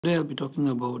Today I'll be talking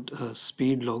about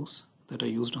speed logs that are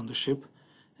used on the ship,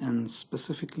 and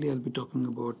specifically I'll be talking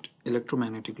about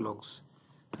electromagnetic logs.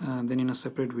 Then in a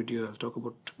separate video I'll talk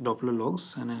about Doppler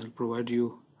logs, and I'll provide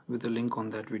you with a link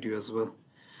on that video as well.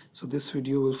 So this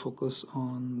video will focus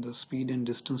on the speed and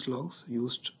distance logs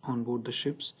used on board the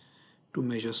ships to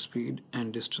measure speed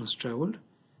and distance traveled,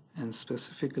 and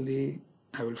specifically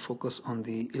I will focus on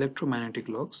the electromagnetic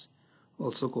logs,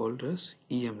 also called as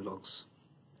EM logs.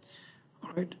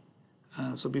 Alright,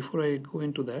 so before I go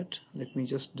into that, let me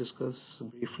just discuss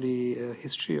briefly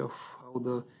history of how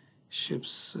the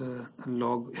ship's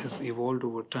log has evolved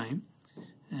over time.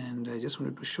 And I just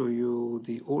wanted to show you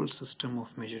the old system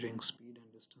of measuring speed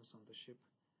and distance on the ship.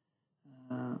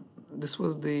 This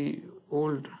was the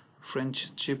old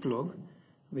French ship log,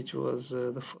 which was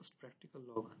the first practical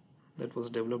log that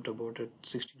was developed about at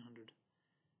 1600. It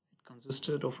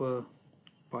consisted of a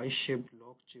pie-shaped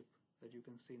log chip that you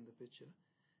can see in the picture,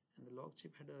 and the log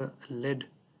chip had a lead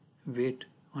weight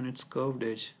on its curved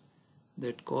edge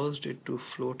that caused it to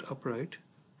float upright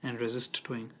and resist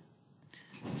towing.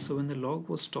 So when the log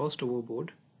was tossed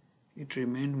overboard, it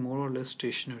remained more or less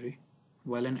stationary,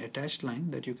 while an attached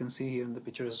line that you can see here in the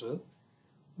picture as well,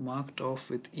 marked off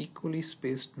with equally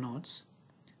spaced knots,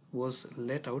 was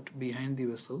let out behind the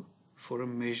vessel for a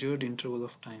measured interval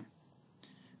of time.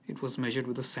 It was measured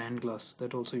with a sand glass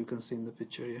that also you can see in the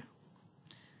picture here.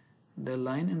 The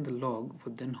line in the log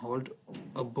would then hold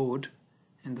aboard,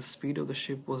 and the speed of the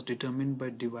ship was determined by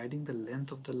dividing the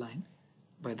length of the line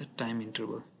by the time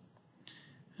interval.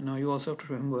 And now you also have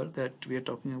to remember that we are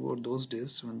talking about those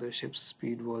days when the ship's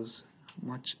speed was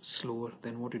much slower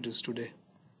than what it is today.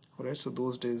 Alright, so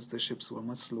those days the ships were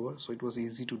much slower, so it was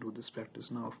easy to do this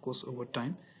practice. Now, of course, over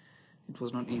time it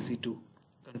was not easy to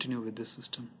continue with this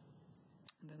system.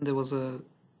 Then there was a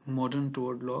modern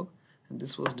towed log, and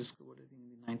this was discovered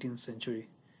I think in the 19th century.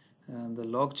 And the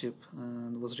log chip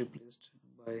was replaced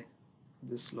by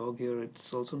this log here.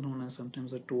 It's also known as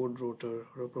sometimes a towed rotor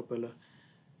or a propeller,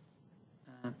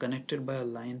 connected by a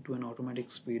line to an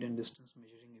automatic speed and distance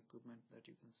measuring equipment that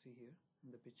you can see here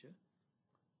in the picture.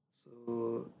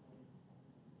 So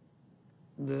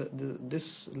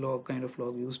this kind of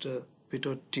log used a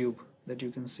pitot tube that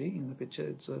you can see in the picture.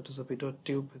 It was a pitot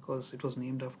tube because it was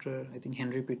named after, I think,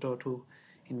 Henry Pitot, who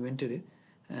invented it,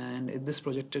 and this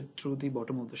projected through the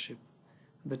bottom of the ship.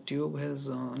 The tube has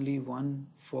only one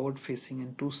forward facing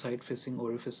and two side facing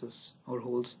orifices or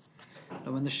holes.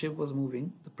 Now when the ship was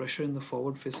moving, the pressure in the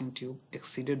forward facing tube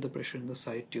exceeded the pressure in the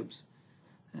side tubes,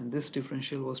 and this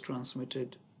differential was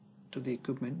transmitted to the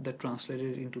equipment that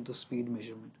translated into the speed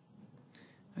measurement.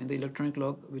 In the electronic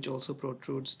log, which also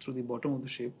protrudes through the bottom of the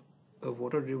ship, a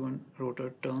water-driven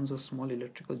rotor turns a small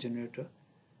electrical generator,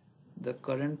 the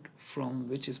current from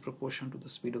which is proportional to the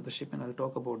speed of the ship, and I'll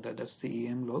talk about that. That's the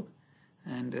EM log,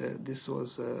 and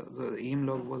the EM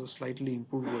log was a slightly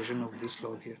improved version of this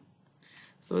log here.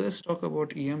 So let's talk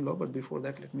about EM log, but before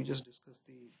that let me just discuss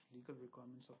the legal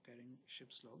requirements of carrying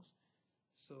ship's logs.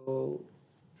 So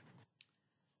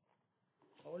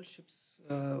all ships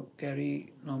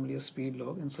carry normally a speed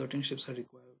log, and certain ships are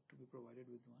required to be provided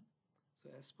with one. So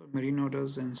as per marine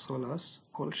orders and SOLAS,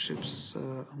 all ships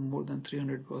more than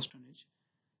 300 gross tonnage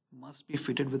must be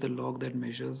fitted with a log that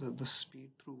measures the speed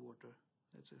through water,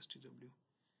 that's STW.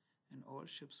 And all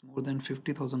ships more than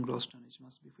 50,000 gross tonnage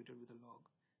must be fitted with a log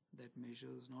that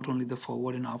measures not only the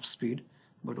forward and aft speed,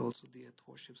 but also the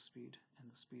athwartship speed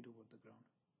and the speed over the ground.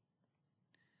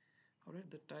 Alright,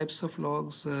 the types of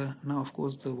logs, now of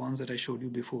course the ones that I showed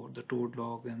you before, the towed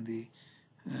log and the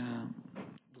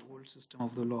old system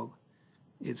of the log,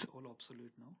 it's all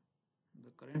obsolete now.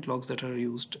 The current logs that are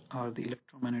used are the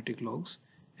electromagnetic logs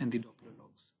and the Doppler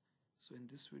logs. So in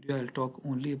this video I'll talk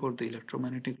only about the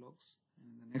electromagnetic logs,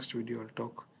 and in the next video I'll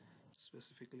talk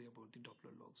specifically about the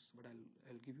Doppler logs, but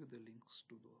I'll give you the links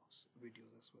to those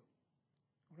videos as well.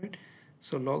 Alright,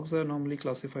 so logs are normally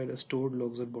classified as towed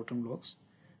logs or bottom logs,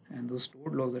 and those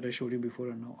towed logs that I showed you before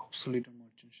are now obsolete on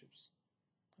merchant ships.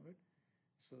 Alright,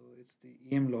 so it's the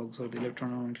EM logs or the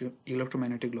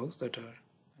electromagnetic logs that are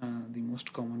the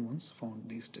most common ones found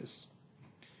these days.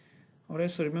 Alright,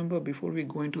 so remember, before we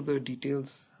go into the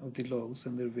details of the logs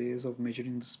and their ways of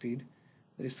measuring the speed,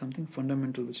 there is something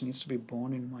fundamental which needs to be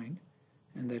borne in mind,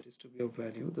 and that is to be of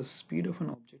value. The speed of an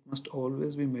object must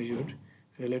always be measured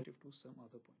relative to some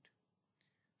other point.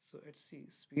 So at sea,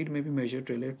 speed may be measured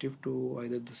relative to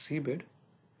either the seabed,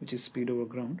 which is speed over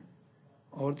ground,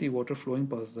 or the water flowing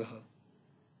past the hull,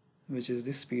 which is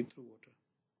the speed through water.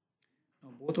 Now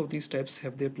both of these types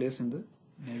have their place in the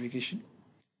navigation.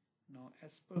 Now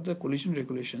as per the collision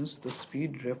regulations, the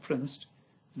speed referenced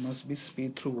must be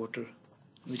speed through water,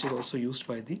 which is also used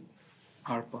by the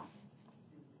ARPA.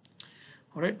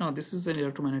 Alright, now this is an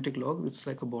electromagnetic log. It's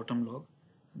like a bottom log.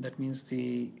 That means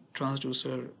the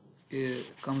transducer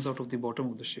comes out of the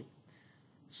bottom of the ship.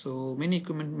 So many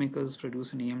equipment makers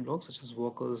produce an EM log, such as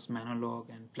Walker's Manolog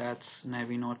and Platt's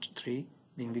Navinaut 3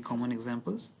 being the common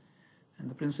examples. And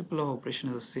the principle of operation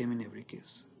is the same in every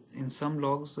case. In some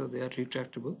logs they are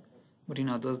retractable, but in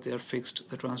others they are fixed.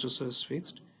 The transducer is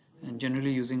fixed and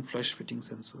generally using flush fitting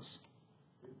sensors.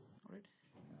 Alright.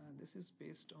 This is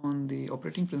based on the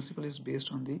operating principle is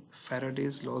based on the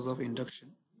Faraday's laws of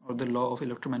induction, or the law of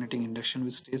electromagnetic induction,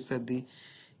 which states that the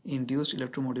induced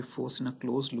electromotive force in a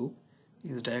closed loop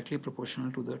is directly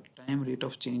proportional to the time rate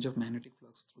of change of magnetic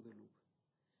flux through the loop.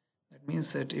 That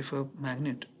means that if a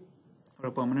magnet or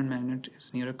a permanent magnet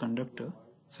is near a conductor,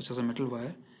 such as a metal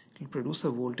wire, it will produce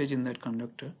a voltage in that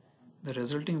conductor. The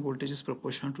resulting voltage is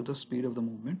proportional to the speed of the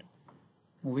movement.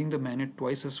 Moving the magnet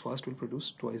twice as fast will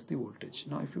produce twice the voltage.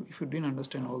 Now, if you didn't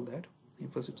understand all that,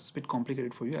 if it's a bit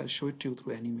complicated for you, I'll show it to you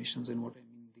through animations and what I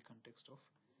mean in the context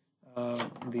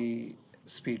of the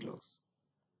speed logs.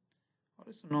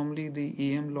 Alright, so normally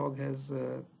the EM log has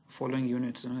following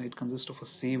units. It consists of a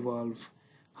C valve,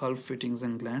 hull fittings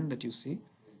and gland that you see.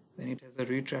 Then it has a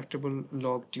retractable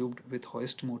log tubed with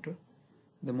hoist motor.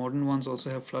 The modern ones also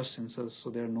have flush sensors,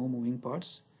 so there are no moving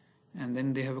parts. And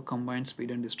then they have a combined speed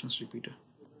and distance repeater.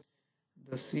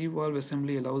 The C valve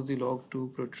assembly allows the log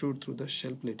to protrude through the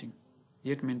shell plating,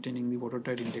 yet maintaining the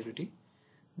watertight integrity.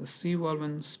 The C valve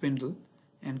and spindle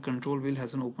and control wheel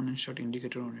has an open and shut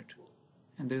indicator on it.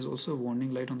 And there is also a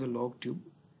warning light on the log tube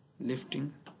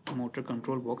lifting motor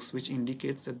control box, which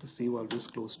indicates that the C valve is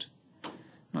closed.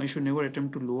 Now you should never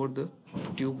attempt to lower the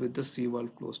tube with the C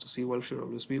valve closed. The C valve should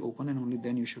always be open, and only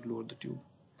then you should lower the tube.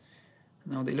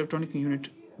 Now the electronic unit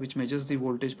which measures the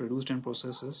voltage produced and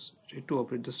processes it to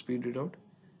operate the speed readout,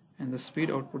 and the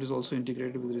speed output is also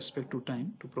integrated with respect to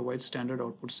time to provide standard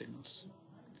output signals.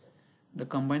 The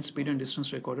combined speed and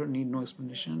distance recorder need no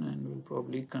explanation and will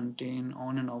probably contain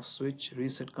on and off switch,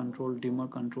 reset control, dimmer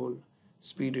control,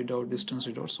 speed readout, distance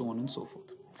readout, so on and so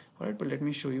forth. Alright, but let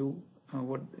me show you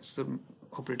what is the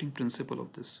operating principle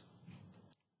of this.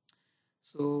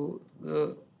 So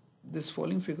this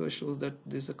following figure shows that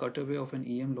there is a cutaway of an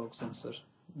EM log sensor,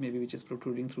 maybe which is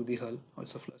protruding through the hull, or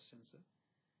it's a flush sensor.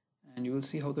 And you will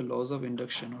see how the laws of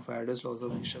induction, or Faraday's laws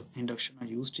of induction, are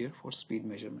used here for speed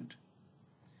measurement.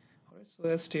 Alright, so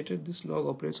as stated, this log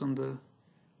operates on the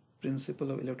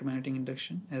principle of electromagnetic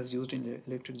induction as used in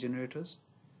electric generators.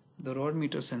 The rod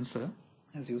meter sensor,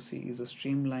 as you see, is a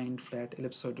streamlined flat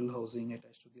ellipsoidal housing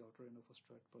attached to the outer end of a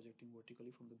strut projecting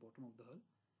vertically from the bottom of the hull,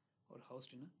 or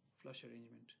housed in a flush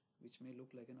arrangement, which may look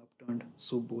like an upturned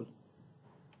soup bowl.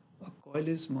 A coil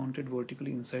is mounted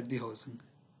vertically inside the housing.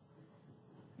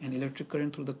 An electric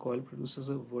current through the coil produces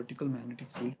a vertical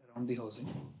magnetic field around the housing,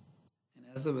 and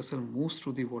as the vessel moves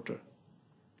through the water,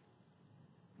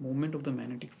 movement of the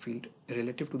magnetic field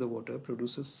relative to the water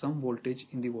produces some voltage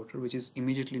in the water, which is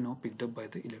immediately now picked up by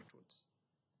the electrodes.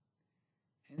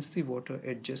 Hence the water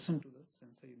adjacent to the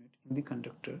sensor unit in the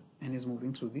conductor and is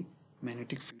moving through the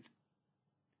magnetic field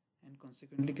and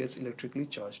consequently gets electrically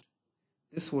charged.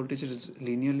 This voltage is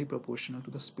linearly proportional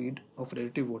to the speed of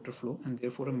relative water flow and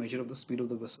therefore a measure of the speed of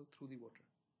the vessel through the water.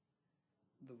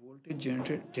 The voltage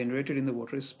generated in the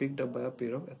water is picked up by a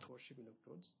pair of athwartship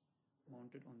electrodes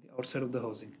mounted on the outside of the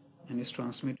housing and is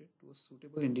transmitted to a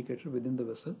suitable indicator within the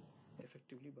vessel,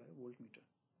 effectively by a voltmeter.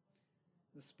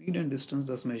 The speed and distance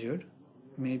thus measured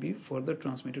may be further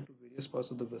transmitted to various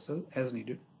parts of the vessel as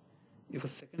needed. If a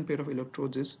second pair of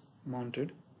electrodes is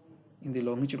mounted in the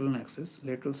longitudinal axis,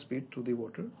 lateral speed through the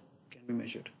water can be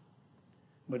measured.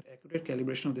 But accurate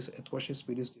calibration of this athwartship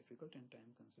speed is difficult and time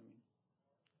consuming.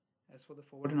 As for the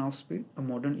forward and aft speed, a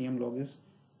modern EM log is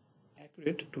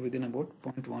accurate to within about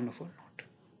 0.1 of a knot.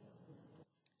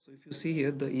 So if you see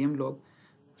here, the EM log,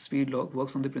 speed log,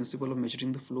 works on the principle of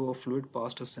measuring the flow of fluid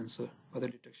past a sensor by the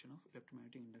detection of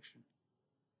electromagnetic induction.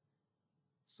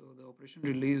 So the operation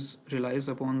relies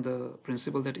upon the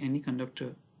principle that any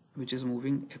conductor which is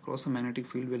moving across a magnetic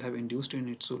field will have induced in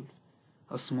itself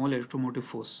a small electromotive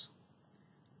force.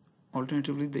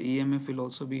 Alternatively, the EMF will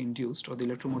also be induced, or the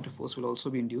electromotive force will also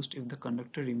be induced, if the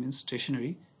conductor remains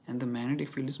stationary and the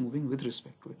magnetic field is moving with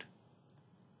respect to it.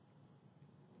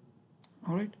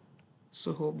 Alright,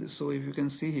 so if you can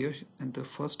see here in the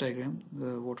first diagram,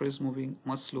 the water is moving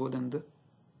much slower than the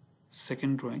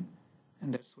second drawing,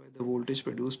 and that's why the voltage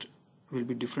produced will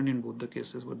be different in both the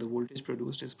cases, but the voltage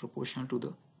produced is proportional to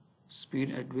the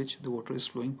speed at which the water is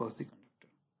flowing past the conductor.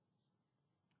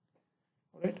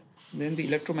 Alright, then the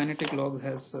electromagnetic log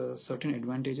has certain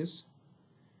advantages.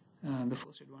 The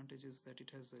first advantage is that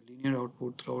it has a linear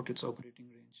output throughout its operating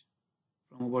range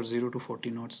from about 0 to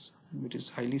 40 knots, which is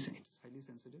highly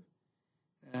sensitive.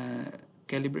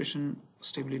 Calibration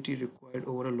stability required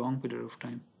over a long period of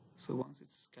time. So once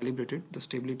it's calibrated, the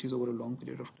stability is over a long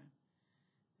period of time.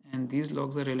 And these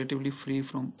logs are relatively free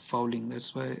from fouling.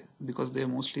 That's why, because they are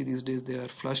mostly these days, they are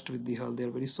flushed with the hull. They are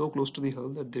very so close to the hull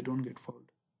that they don't get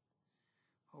fouled.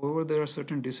 However, there are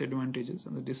certain disadvantages,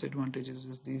 and the disadvantages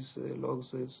is these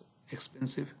logs is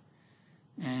expensive,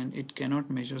 and it cannot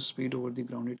measure speed over the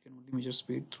ground. It can only measure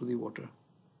speed through the water.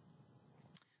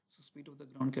 So speed of the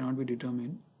ground cannot be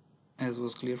determined, as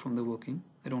was clear from the working,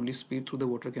 that only speed through the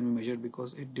water can be measured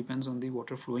because it depends on the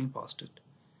water flowing past it.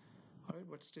 Alright,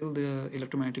 but still the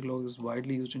electromagnetic log is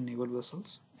widely used in naval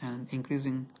vessels and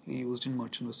increasingly used in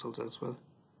merchant vessels as well.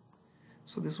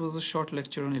 So this was a short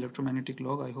lecture on electromagnetic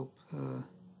log. I hope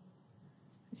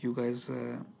you guys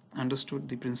understood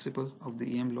the principle of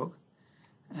the EM log,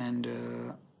 and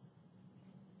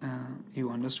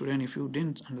you understood, and if you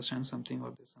didn't understand something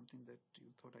or there's something that you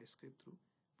thought I skipped through,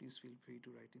 please feel free to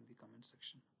write in the comment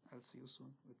section. I'll see you soon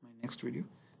with my next video.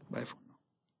 Bye for now.